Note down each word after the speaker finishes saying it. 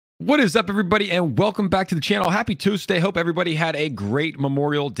What is up, everybody, and welcome back to the channel. Happy Tuesday. Hope everybody had a great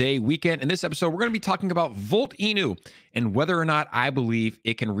Memorial Day weekend. In this episode, we're going to be talking about 𝗪𝗧𝗛 and whether or not I believe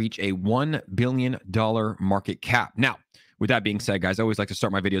it can reach a $1 billion market cap. Now, with that being said, guys, I always like to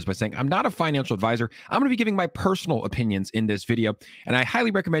start my videos by saying I'm not a financial advisor. I'm going to be giving my personal opinions in this video, and I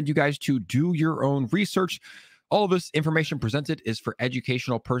highly recommend you guys to do your own research. All of this information presented is for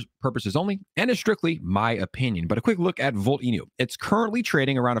educational purposes only and is strictly my opinion. But a quick look at 𝗪𝗧𝗛. It's currently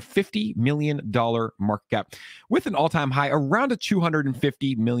trading around a $50 million market cap with an all-time high around a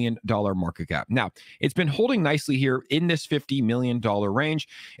 $250 million market cap. Now, it's been holding nicely here in this $50 million range.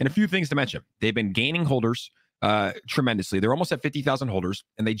 And a few things to mention. They've been gaining holders tremendously. They're almost at 50,000 holders,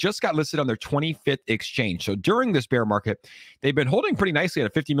 and they just got listed on their 25th exchange. So during this bear market, they've been holding pretty nicely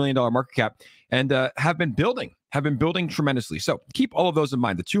at a $50 million market cap and have been building tremendously. So keep all of those in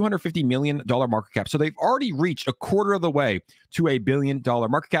mind. The $250 million market cap. So they've already reached a quarter of the way to a $1 billion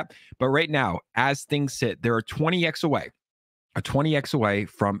market cap. But right now, as things sit, they're a 20x away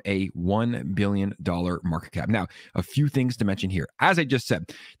from a $1 billion market cap. Now, a few things to mention here. As I just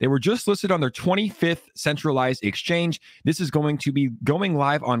said, they were just listed on their 25th centralized exchange. This is going to be going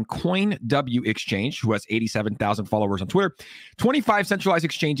live on CoinW Exchange, who has 87,000 followers on Twitter. 25 centralized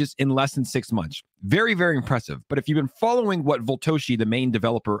exchanges in less than 6 months. Very, very impressive. But if you've been following what 𝗪𝗧𝗛𝗛, the main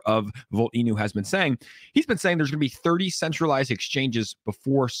developer of 𝗪𝗧𝗛, has been saying, he's been saying there's going to be 30 centralized exchanges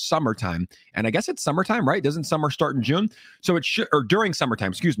before summertime. And I guess it's summertime, right? Doesn't summer start in June? So it should, or during summertime,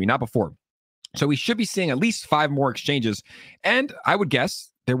 excuse me, not before. So we should be seeing at least 5 more exchanges. And I would guess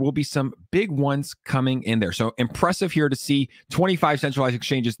there will be some big ones coming in there. So impressive here to see 25 centralized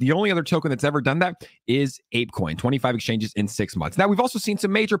exchanges. The only other token that's ever done that is 𝗖𝗢𝗡𝗡𝗘𝗖𝗧, 25 exchanges in 6 months. Now, we've also seen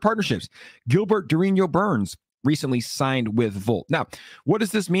some major partnerships. Gilbert Burns recently signed with Volt. Now, what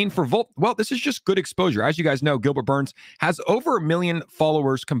does this mean for Volt? Well, this is just good exposure. As you guys know, Gilbert Burns has over 1 million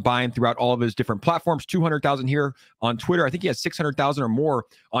followers combined throughout all of his different platforms, 200,000 here on Twitter. I think he has 600,000 or more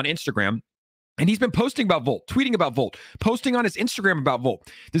on Instagram. And he's been posting about Volt, tweeting about Volt, posting on his Instagram about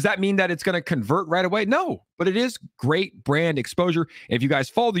Volt. Does that mean that it's going to convert right away? No, but it is great brand exposure. If you guys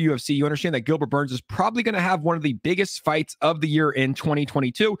follow the UFC, you understand that Gilbert Burns is probably going to have one of the biggest fights of the year in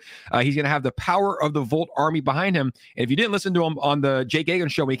 2022. He's going to have the power of the Volt army behind him. And if you didn't listen to him on the Jake Hagan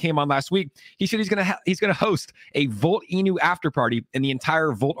show when he came on last week, he said he's going to host a 𝗪𝗧𝗛𝗛 after party, and the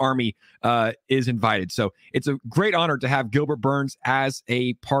entire Volt army is invited. So it's a great honor to have Gilbert Burns as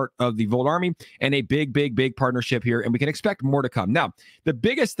a part of the Volt army, and a big partnership here, and we can expect more to come. Now, the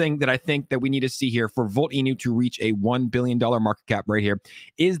biggest thing that I think that we need to see here for 𝗪𝗪𝗛𝗛 to reach a $1 billion market cap right here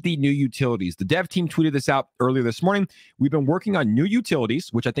is the new utilities. The dev team tweeted this out earlier this morning. We've been working on new utilities,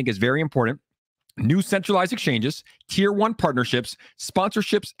 which I think is very important. New centralized exchanges, tier 1 partnerships,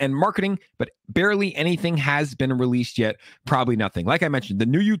 sponsorships, and marketing, but barely anything has been released yet. Probably nothing. Like I mentioned, the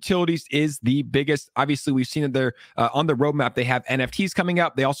new utilities is the biggest. Obviously, we've seen it there on the roadmap. They have NFTs coming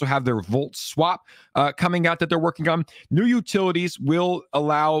out. They also have their Volt swap coming out that they're working on. New utilities will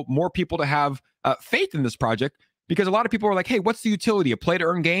allow more people to have faith in this project, because a lot of people are like, hey, what's the utility? A play to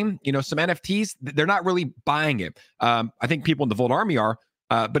earn game? You know, some NFTs, they're not really buying it. I think people in the Volt army are.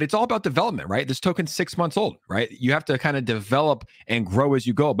 But it's all about development, right? This token's 6 months old, right? You have to kind of develop and grow as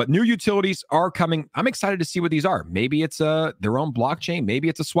you go. But new utilities are coming. I'm excited to see what these are. Maybe it's their own blockchain. Maybe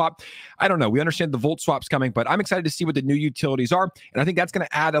it's a swap. I don't know. We understand the Volt swap's coming, but I'm excited to see what the new utilities are. And I think that's going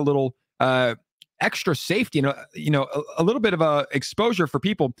to add a little extra safety, a little bit of a exposure for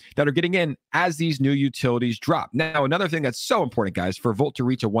people that are getting in as these new utilities drop. Now, another thing that's so important, guys, for Volt to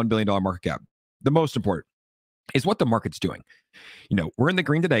reach a $1 billion market cap, the most important, is what the market's doing. We're in the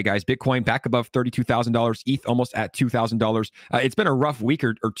green today, guys. Bitcoin back above $32,000, ETH almost at $2,000. It's been a rough week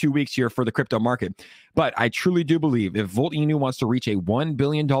or 2 weeks here for the crypto market. But I truly do believe if 𝗪𝗪𝗛𝗛 wants to reach a $1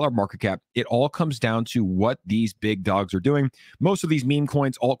 billion market cap, it all comes down to what these big dogs are doing. Most of these meme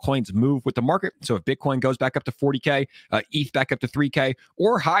coins, altcoins, move with the market. So if Bitcoin goes back up to 40K, ETH back up to 3K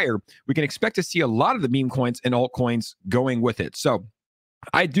or higher, we can expect to see a lot of the meme coins and altcoins going with it. So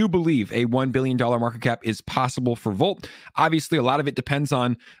I do believe a $1 billion market cap is possible for Volt. Obviously, a lot of it depends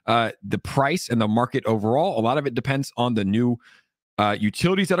on the price and the market overall. A lot of it depends on the new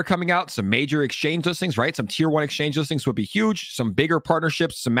utilities that are coming out, some major exchange listings, right? Some tier 1 exchange listings would be huge, some bigger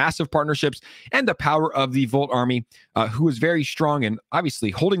partnerships, some massive partnerships, and the power of the Volt army, who is very strong and obviously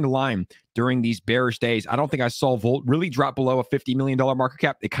holding the line during these bearish days. I don't think I saw Volt really drop below a $50 million market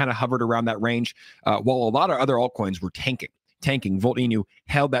cap. It kind of hovered around that range, while a lot of other altcoins were tanking. tanking, Volt Inu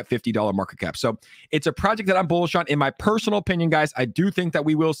held that $50 market cap. So it's a project that I'm bullish on. In my personal opinion, guys, I do think that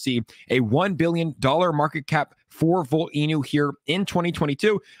we will see a $1 billion market cap for Volt Inu here in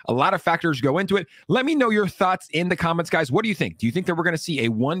 2022. A lot of factors go into it. Let me know your thoughts in the comments, guys. What do you think? Do you think that we're going to see a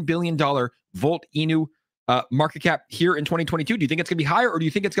 $1 billion Volt Inu market cap here in 2022? Do you think it's going to be higher or do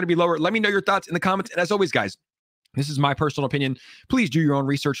you think it's going to be lower? Let me know your thoughts in the comments. And as always, guys, this is my personal opinion. Please do your own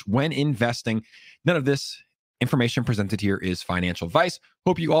research when investing. None of this information presented here is financial advice.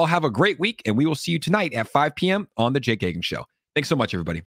 Hope you all have a great week, and we will see you tonight at 5 p.m. on The Jake Hagan Show. Thanks so much, everybody.